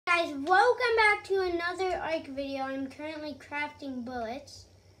Guys, welcome back to another Ark video. I'm currently crafting bullets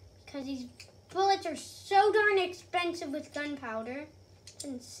because these bullets are so darn expensive with gunpowder. It's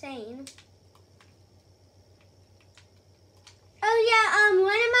insane. Oh yeah,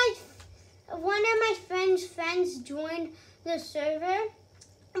 one of my friends joined the server.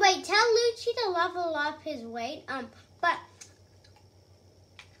 Wait, tell Lucci to level up his weight.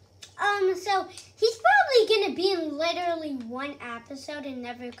 So he's probably gonna be in literally one episode and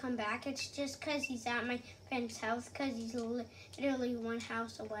never come back. It's just because he's at my friend's house, because he's literally one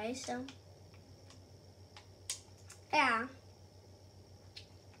house away. So yeah.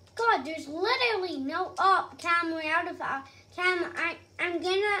 God, there's literally no Cam. We're out of Cam. I'm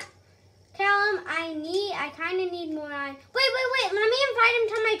gonna tell him I kind of need more iron. Wait. Let me invite him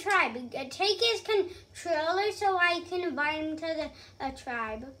to my tribe. Take his controller so I can invite him to the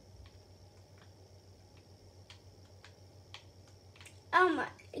tribe.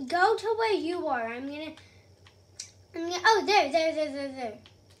 Go to where you are. I'm gonna. Oh, there.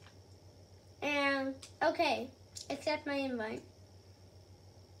 And okay, accept my invite.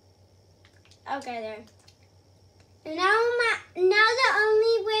 Okay, there. Now the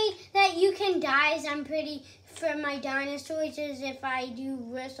only way that you can die is for my dinosaurs is if I do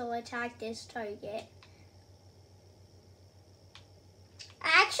whistle attack this target.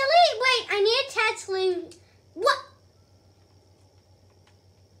 Actually, wait, I need to test Lu. What?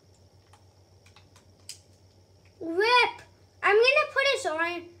 Rip! I'm gonna put his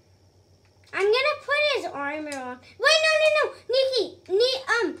armor on. Wait, no, Nikki, can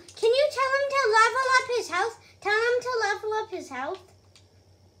you tell him to level up his health? Tell him to level up his health.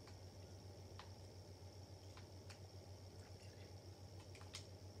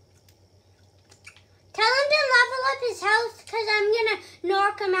 Tell him to level up his health, cause I'm gonna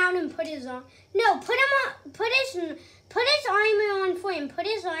knock him out and put his on. No, put his armor on for him. Put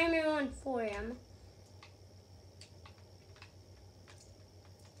his armor on for him.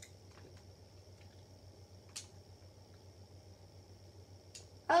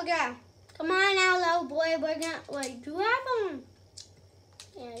 Okay, come on now, little boy. We're gonna wait. Do you have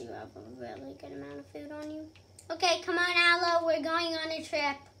Yeah, you have a really good amount of food on you. Okay, come on, Allo. We're going on a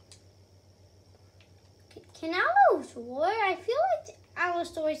trip. Can Allos roar? I feel like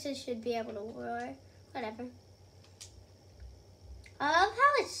Allosaurus should be able to roar. Whatever. I love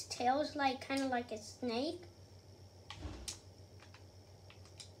how its tail's kind of like a snake.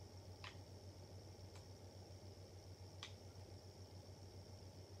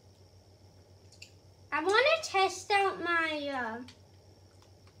 I want to test out my,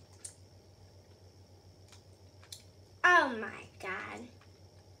 oh my god.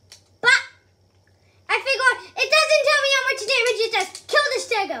 But, I figured it doesn't tell me how much damage it does. Kill the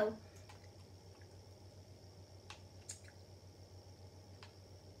stego.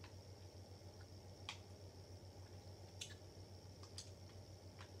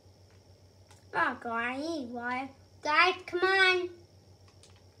 Oh god, I need water. Guys, come on.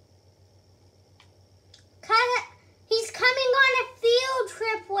 He's coming on a field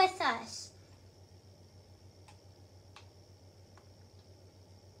trip with us.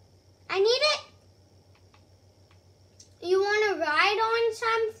 I need it. You want to ride on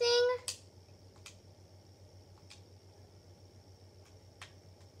something?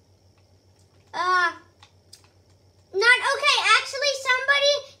 Not okay. Actually,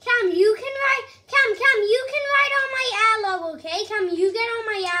 somebody, Cam, you can ride. Cam, you can ride on my Allo, okay? Cam, you get on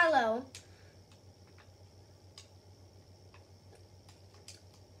my Allo.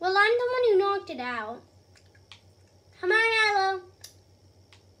 Well, I'm the one who knocked it out. Come on, Allo.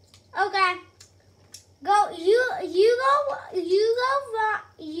 Okay.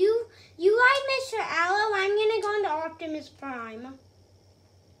 You ride Mr. Allo. I'm gonna go into Optimus Prime.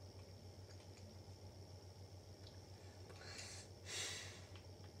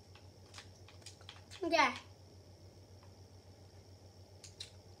 Okay.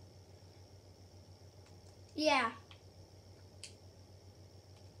 Yeah.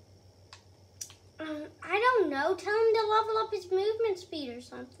 I don't know. Tell him to level up his movement speed or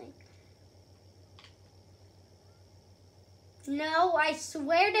something. No, I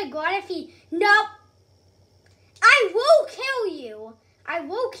swear to God if he... Nope. I will kill you. I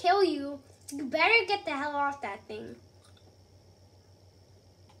will kill you. You better get the hell off that thing.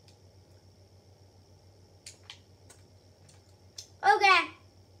 Okay.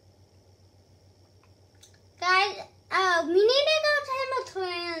 Guys, we need to go to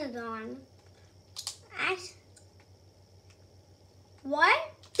Himotranodon. What?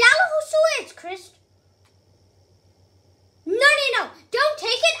 Dilophosaurus, Chris. No. Don't take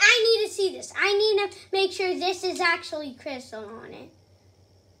it. I need to see this. I need to make sure this is actually crystal on it.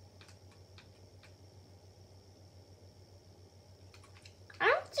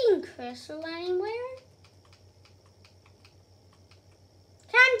 crystal anywhere?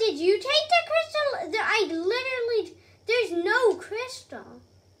 Cam, did you take the crystal? There's no crystal.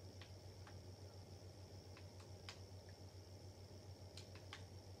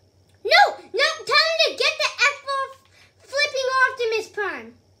 No, tell him to get the F off flipping Optimus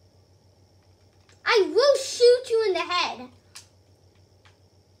Prime. I will shoot you in the head.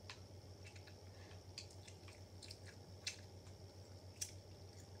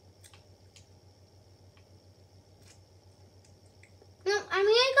 No, I'm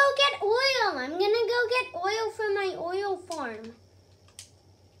gonna go get oil. I'm gonna go get oil from my oil farm.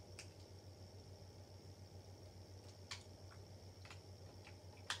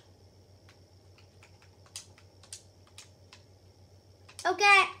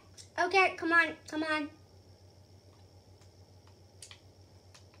 Okay, come on.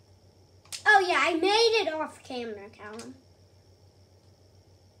 Oh yeah, I made it off camera, Callum.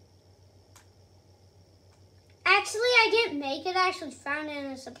 Actually, I didn't make it. I actually found it in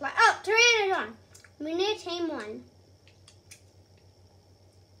a supply. Oh, Pteranodon. We need to tame one.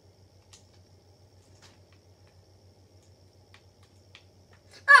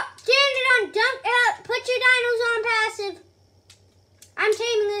 Oh, Pteranodon, put your dinos on passive. I'm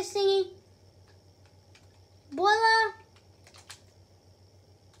taming this thingy. Boila.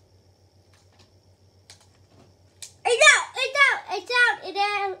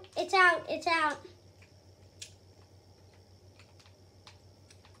 It's out.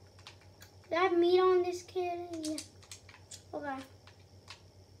 Do I have meat on this kid? Yeah. Okay.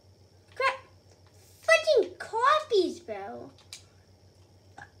 Crap. Fucking copies, bro.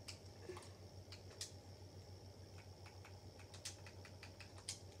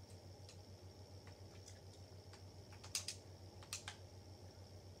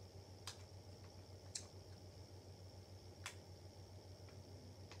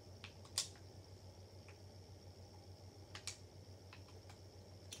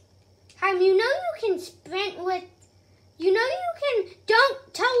 You know you can sprint with,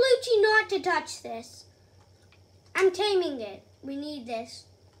 don't tell Lucci not to touch this. I'm taming it. We need this.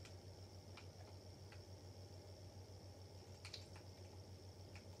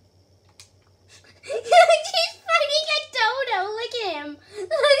 He's fighting a dodo. Look at him.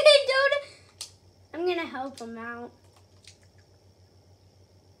 Look at Dodo. I'm going to help him out.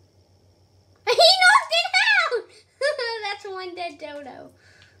 He knocked it out. That's one dead dodo.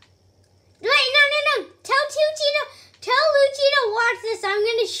 Wait, no. Tell Lucci to watch this. I'm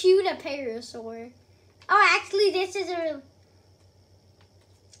going to shoot a parasaur. Oh, actually, this is a...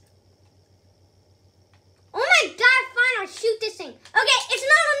 Oh my god, fine, I'll shoot this thing. Okay, it's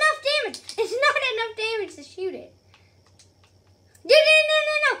not enough damage. It's not enough damage to shoot it. No.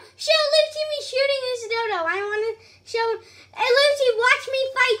 Show Lucci me shooting this dodo. I want to show... Hey, Lucci, watch me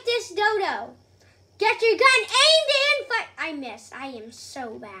fight this dodo. Get your gun aimed and fight. I missed. I am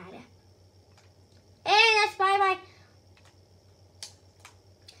so bad. And that's bye-bye.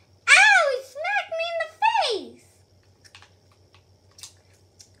 Ow! He smacked me in the face!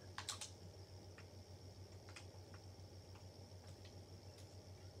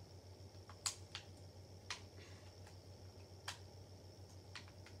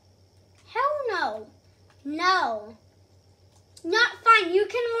 Hell no. No. Not fine. You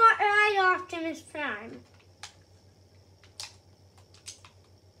can ride Optimus Prime.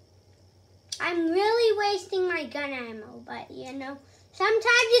 I'm really wasting my gun ammo, but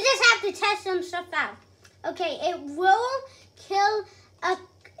sometimes you just have to test some stuff out. Okay, it will kill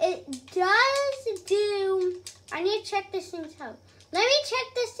it does do, I need to check this thing's health. Let me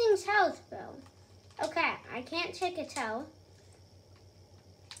check this thing's health, bro. Okay, I can't check its health.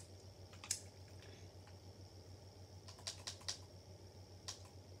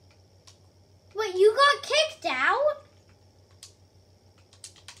 Wait, you got kicked out?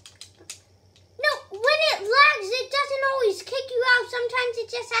 When it lags, it doesn't always kick you out. Sometimes it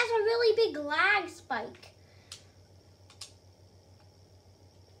just has a really big lag spike.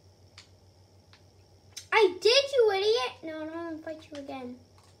 I did, you idiot. No, I don't want to fight you again.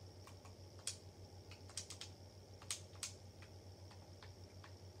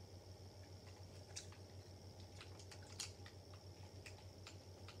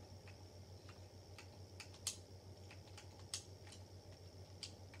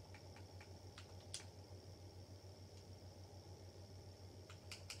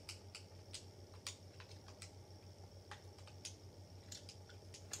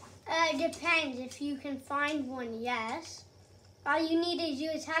 Depends. If you can find one, yes. All you need to do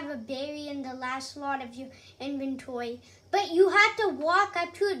is have a berry in the last slot of your inventory. But you have to walk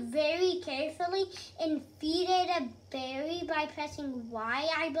up to it very carefully and feed it a berry by pressing Y,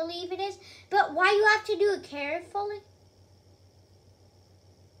 I believe it is. But why you have to do it carefully?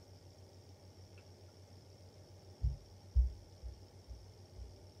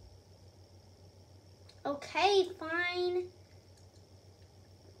 Okay, fine.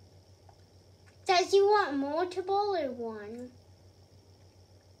 Does you want multiple or one?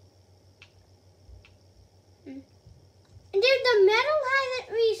 Dude, the metal hasn't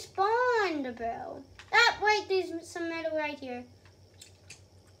respawned, bro. Ah, wait, there's some metal right here.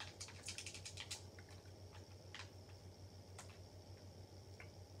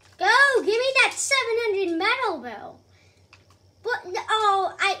 Go, give me that 700 metal, bro. But,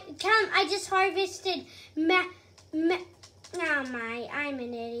 oh, I just harvested oh my, I'm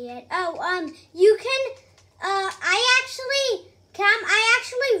an idiot. Oh, you can, I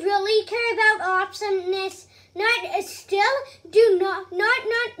actually really care about awesomeness. Do not, let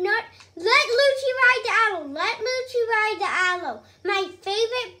Lucci ride the Aloe. Let Lucci ride the Aloe. My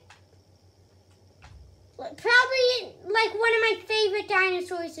favorite, probably, like, one of my favorite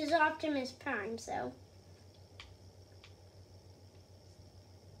dinosaurs is Optimus Prime, so.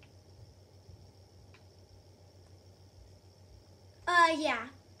 Yeah,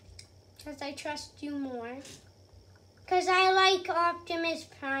 because I trust you more. Because I like Optimus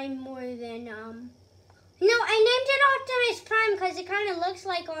Prime more than, No, I named it Optimus Prime because it kind of looks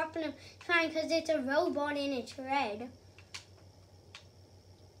like Optimus Prime because it's a robot and it's red.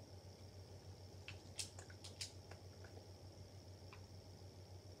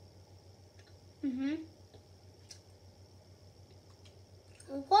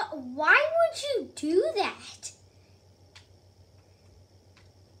 What? Why would you do that?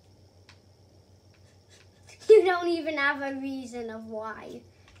 You don't even have a reason of why.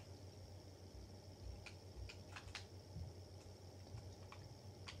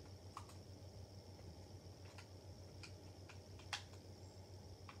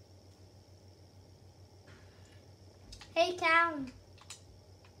 Hey, cow.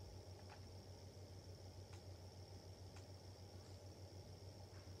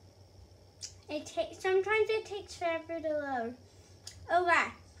 Sometimes it takes forever to load.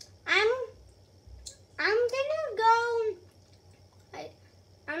 Okay,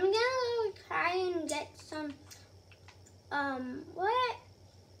 I'm gonna try and get some, what?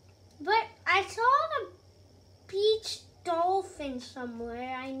 But I saw a beach dolphin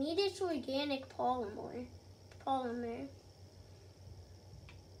somewhere. I need its organic polymer.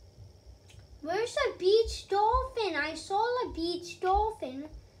 Where's the beach dolphin? I saw a beach dolphin.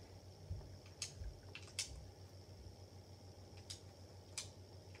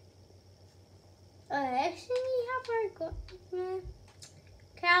 Actually, have our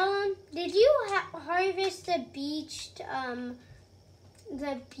Callum, did you harvest the beached, Cam,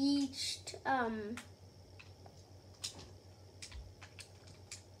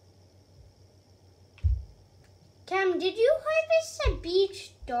 did you harvest a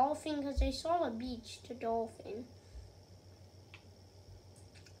beached dolphin? Because I saw a beached dolphin.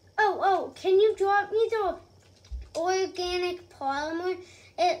 Oh, can you drop me the organic polymer?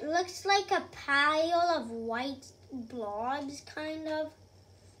 It looks like a pile of white blobs, kind of,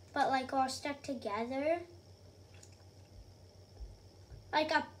 but like all stuck together.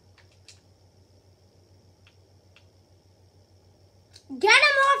 Like a... Get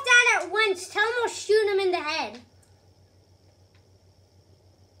him off that at once. Tell him I'll shoot him in the head.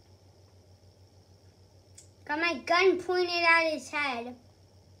 Got my gun pointed at his head.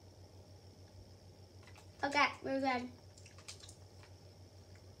 Okay, we're good.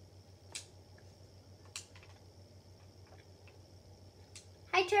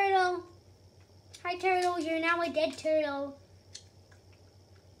 Hi, turtle. Hi, turtle. You're now a dead turtle.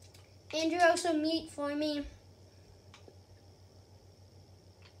 And you're also meat for me.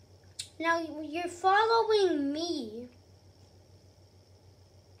 Now, you're following me.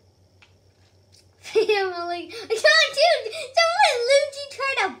 Family. God, dude, don't let Lucci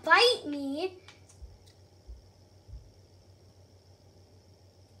try to bite me.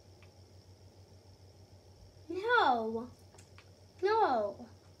 No. No.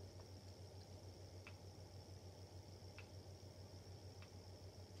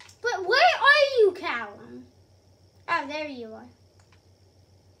 But where are you, Callum? Oh, there you are.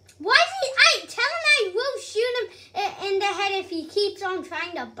 Why is he? Tell him I will shoot him in the head if he keeps on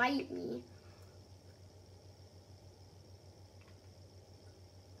trying to bite me.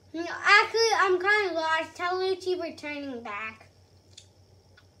 No, actually, I'm kind of lost. Tell Lucci we're turning back.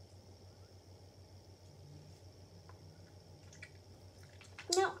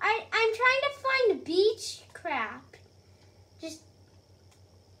 I'm trying to find beach crap. Just.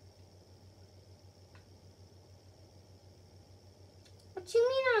 What do you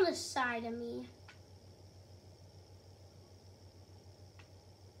mean on the side of me?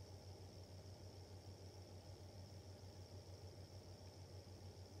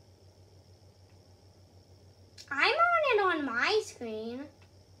 I'm on it on my screen.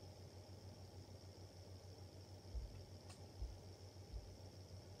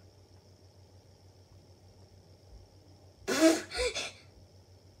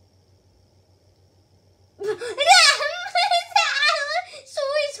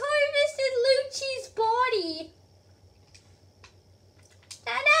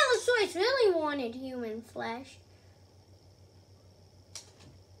 Really wanted human flesh.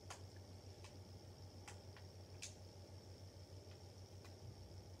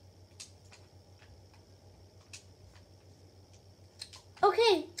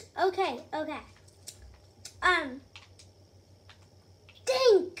 Okay.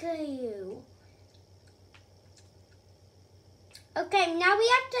 Thank you. Okay, now we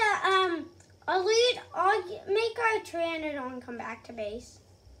have to I'll make our Pteranodon come back to base.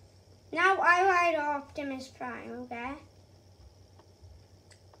 Now I ride Optimus Prime, okay?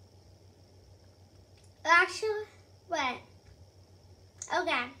 Actually, wait.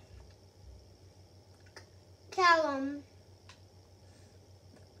 Okay. Callum.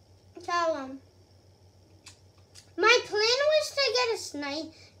 My plan was to get a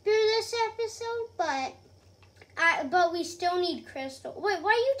sniper this episode, but we still need Crystal. Wait,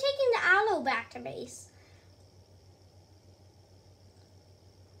 why are you taking the Aloe back to base?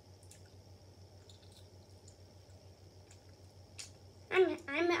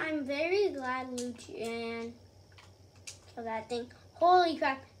 I'm very glad Lucian killed that thing. Holy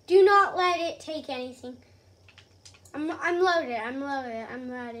crap. Do not let it take anything. I'm loaded. I'm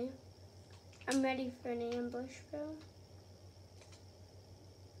ready. I'm ready for an ambush, bro.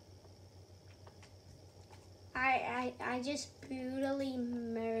 I just brutally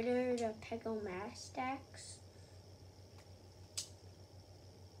murdered a Pegomastax.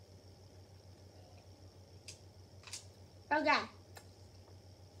 Okay.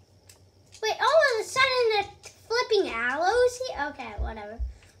 Wait, all of a sudden the flipping aloes here? Okay, whatever.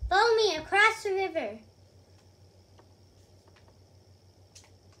 Follow me across the river.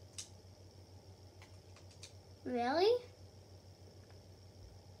 Really?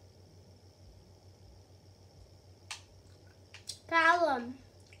 Callum,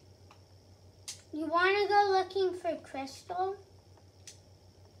 you want to go looking for Crystal?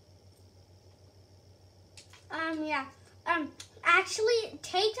 Yeah. Actually,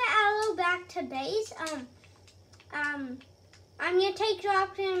 take the aloe back to base. I'm gonna take your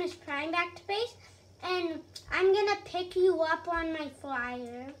Optimus Prime back to base, and I'm gonna pick you up on my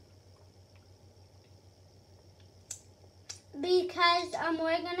flyer. Because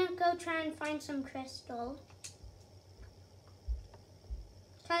we're gonna go try and find some crystal.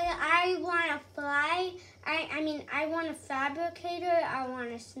 Cause I want to fly. I want a fabricator. I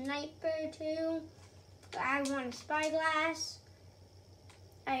want a sniper too. I want a spyglass.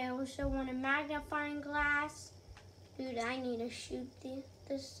 I also want a magnifying glass. Dude, I need to shoot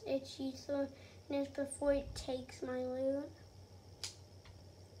this itchy thornus before it takes my loot.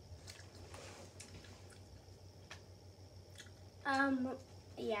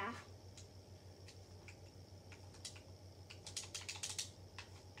 Yeah.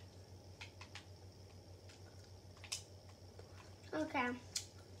 Okay.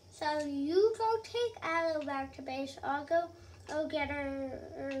 So you go take Aloe back to base. I'll go get her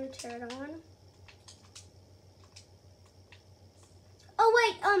turn on. Oh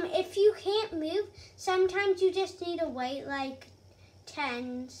wait, if you can't move, sometimes you just need to wait like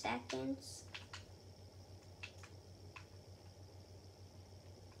 10 seconds.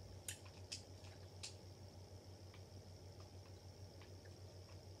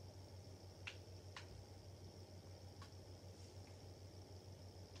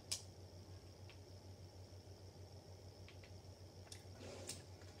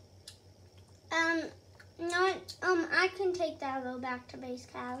 I can take that Aloe back to base,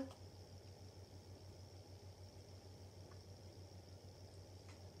 Cal.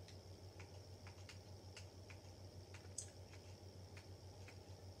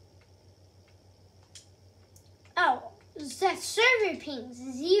 Oh, the server ping's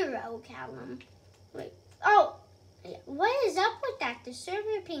 0, Callum. Wait. Oh, what is up with that? The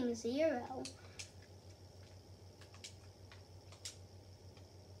server ping's 0.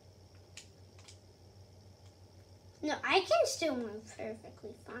 No, I can still move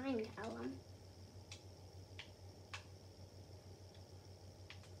perfectly fine, Callum.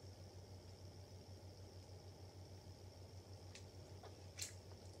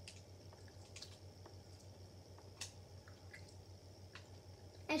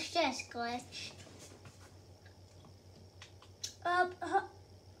 It's just glitched.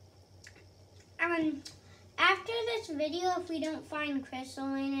 After this video, if we don't find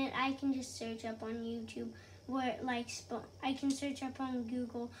crystal in it, I can just search up on YouTube where I can search up on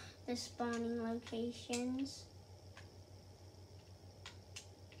Google the spawning locations.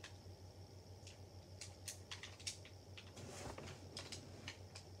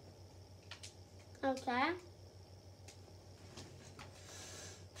 Okay.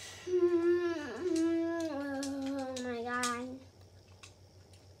 Oh my god.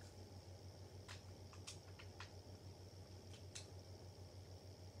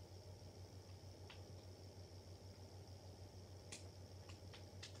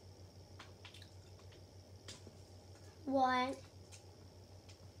 What?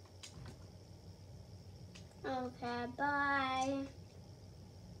 Okay, bye.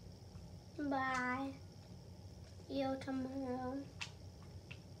 Bye. See you tomorrow.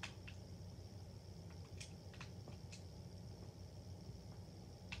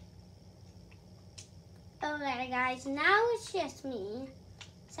 Okay, guys, now it's just me.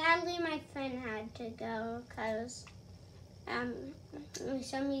 Sadly, my friend had to go because for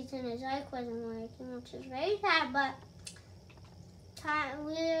some reason his mic wasn't working, which is very sad, but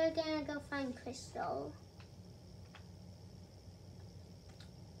we're gonna go find Crystal.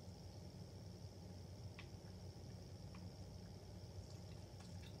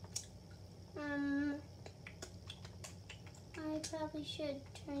 I probably should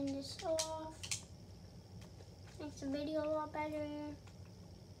turn this off. Makes the video a lot better.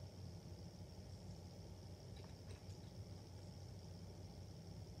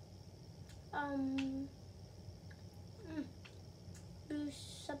 Do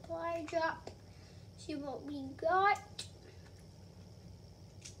supply drop. See what we got.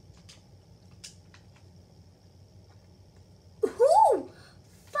 Ooh,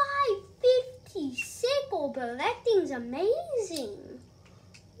 550 sickle, bro. That thing's amazing.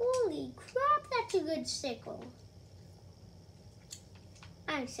 Holy crap, that's a good sickle.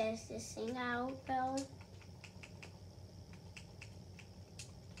 Access this thing out, bro.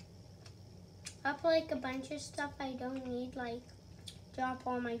 Up like a bunch of stuff I don't need, like drop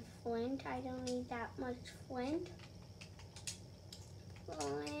all my flint. I don't need that much flint.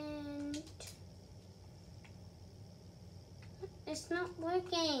 Flint. It's not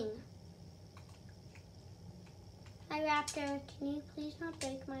working. Hi Raptor, can you please not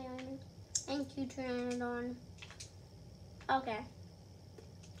break my iron? Thank you, turn it on. Okay.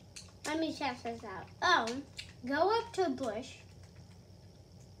 Let me check this out. Oh, go up to bush.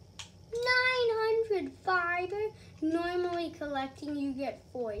 900 fiber. Normally collecting you get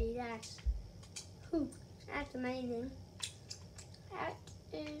 40. That's amazing. That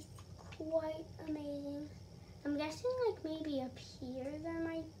is quite amazing. I'm guessing like maybe up here there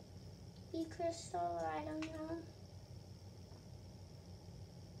might be crystal, or I don't know.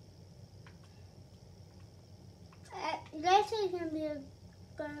 This is gonna be a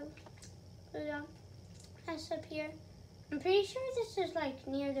good that's up here. I'm pretty sure this is like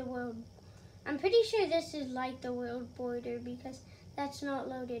near the world. I'm pretty sure this is like the world border because that's not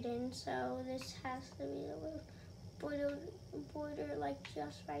loaded in. So this has to be the world border like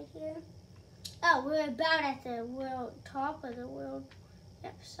just right here. Oh, we're about at the top of the world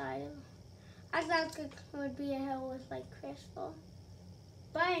side. I thought it would be a hill with like crystal.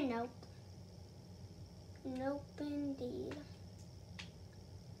 But nope. Nope indeed.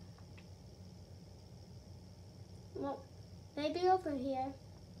 Well, maybe over here.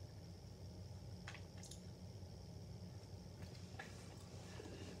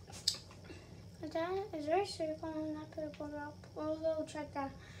 Is there a circle on that purple rock? We'll go check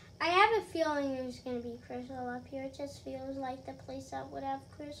that. I have a feeling there's going to be crystal up here. It just feels like the place that would have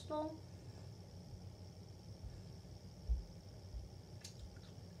crystal.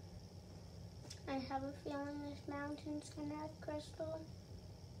 I have a feeling this mountain's going to have crystal.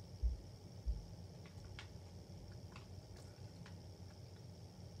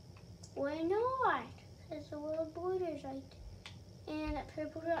 Why not? Because the world border's right. And at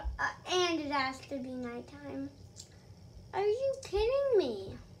purple rock, and it has to be nighttime. Are you kidding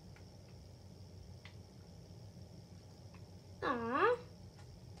me? Aw.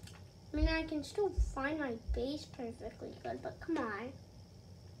 I mean, I can still find my base perfectly good, but come on.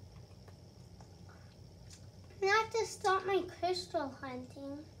 I have to stop my crystal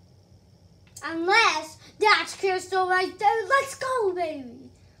hunting. Unless that's crystal right there. Let's go, baby.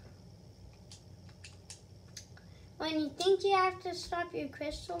 When you think you have to stop your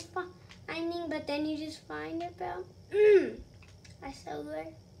crystal finding, but then you just find it, bro. That's so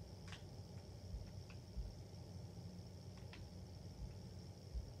good.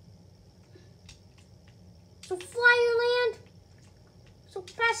 So flyer land. So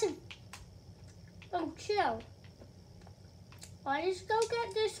passive. Oh, chill. I just go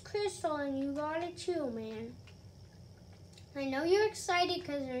get this crystal and you gotta chill, man. I know you're excited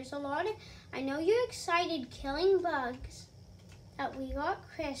because there's a lot of... I know you're excited killing bugs that we got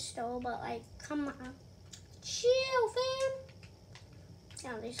crystal, but like, come on. Chill,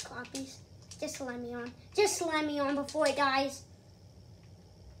 fam. Oh, there's copies. Just let me on. Just let me on before it dies.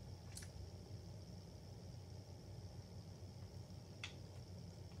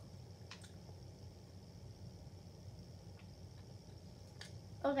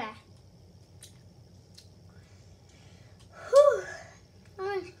 Okay. Whew.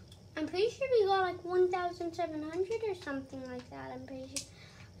 I'm pretty sure we got like 1,700 or something like that. I'm pretty sure.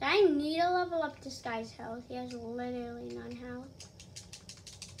 But I need to level up this guy's health. He has literally none health.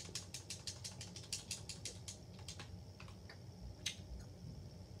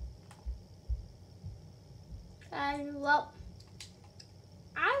 Well,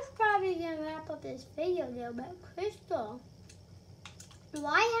 I was probably gonna wrap up this video though, but Crystal,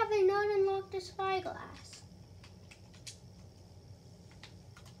 why have I not unlocked the spyglass?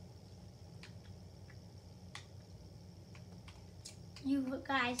 You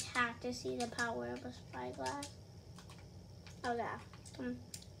guys have to see the power of a spyglass. Oh yeah.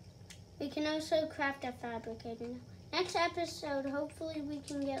 We can also craft a fabricator. Next episode, hopefully we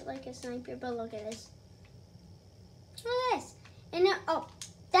can get like a sniper, but look at this. Look at this. And oh,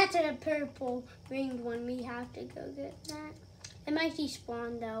 that's a purple ringed one. We have to go get that. It might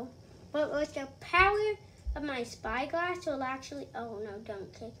despawn though. But with the power of my spyglass, it'll actually... Oh no,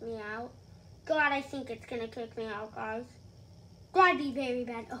 don't kick me out. God, I think it's gonna kick me out, guys. That'd be very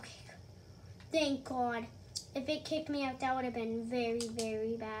bad. Okay, thank God. If it kicked me out, that would have been very,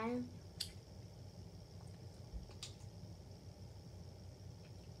 very bad.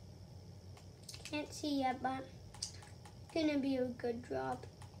 Can't see yet, but gonna be a good drop.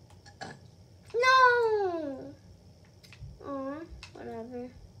 No! Aw, whatever.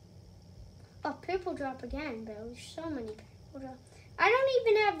 Oh, purple drop again, but there's so many purple drops. I don't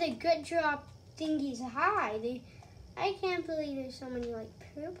even have the good drop thingies high. I can't believe there's so many like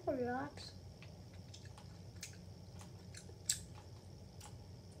purple drops.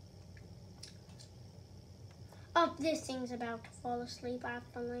 Oh, this thing's about to fall asleep. I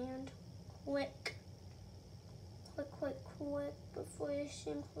have to land. Quick. Quick, quick, quick, before this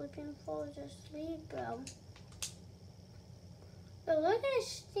thing flipping falls asleep, bro. But look at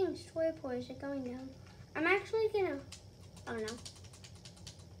this thing's torpor. Is it going down? I'm actually gonna... Oh no.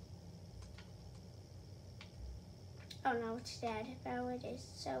 Oh no, it's dead. Bro, it is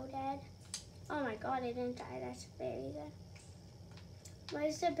so dead. Oh my God, it didn't die. That's very good.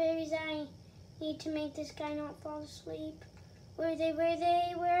 Where's the berries I need to make this guy not fall asleep? Where are they? Where are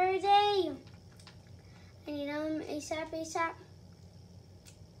they? Where are they? I need them ASAP, ASAP.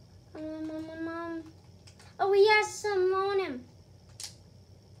 Oh, he has some on him.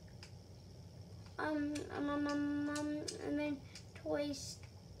 And then toys.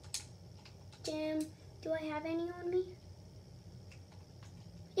 Damn. Do I have any on me?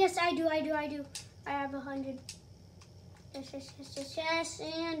 Yes, I do. I have 100. Yes.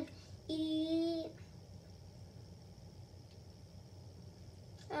 And eat.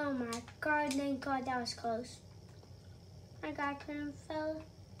 Oh my God, thank God that was close. My guy could have fell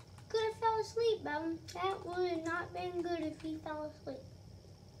asleep, bro. That would have not been good if he fell asleep.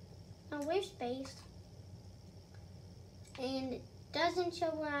 Now where's space? And it doesn't show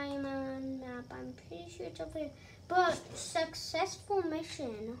where I am on the map. I'm pretty sure it's over here. But successful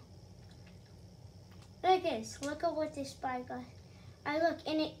mission. Look at this. Look at what this spyglass. I look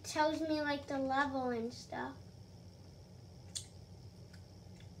and it tells me like the level and stuff.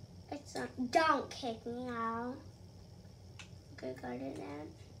 It's don't kick me out. Okay, got it out.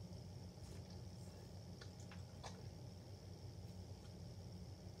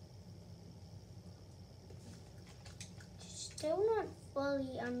 Still not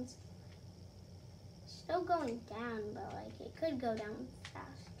fully still going down, but like it could go down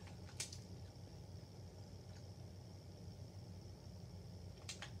fast.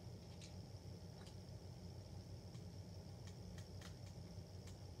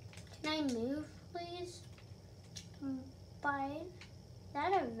 Can I move, please? Buy it. Is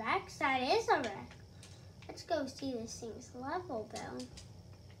that a Rex? That is a Rex. Let's go see this thing's level, Bill.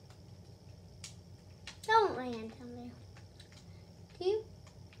 Don't land on there.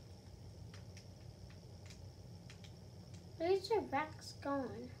 Where's the Rex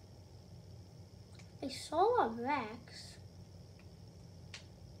going? I saw a Rex.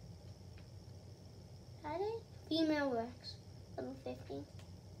 That is female Rex, level 15.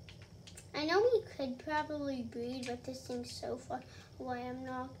 I know we could probably breed, but this thing's so far away. I'm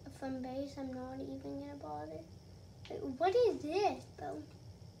not from base. I'm not even gonna bother. Wait, what is this, Bo?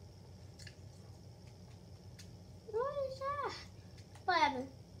 What is that? Whatever.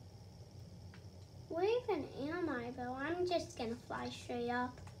 Where even am I, Bo? I'm just gonna fly straight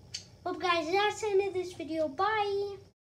up. Well, guys, that's the end of this video. Bye.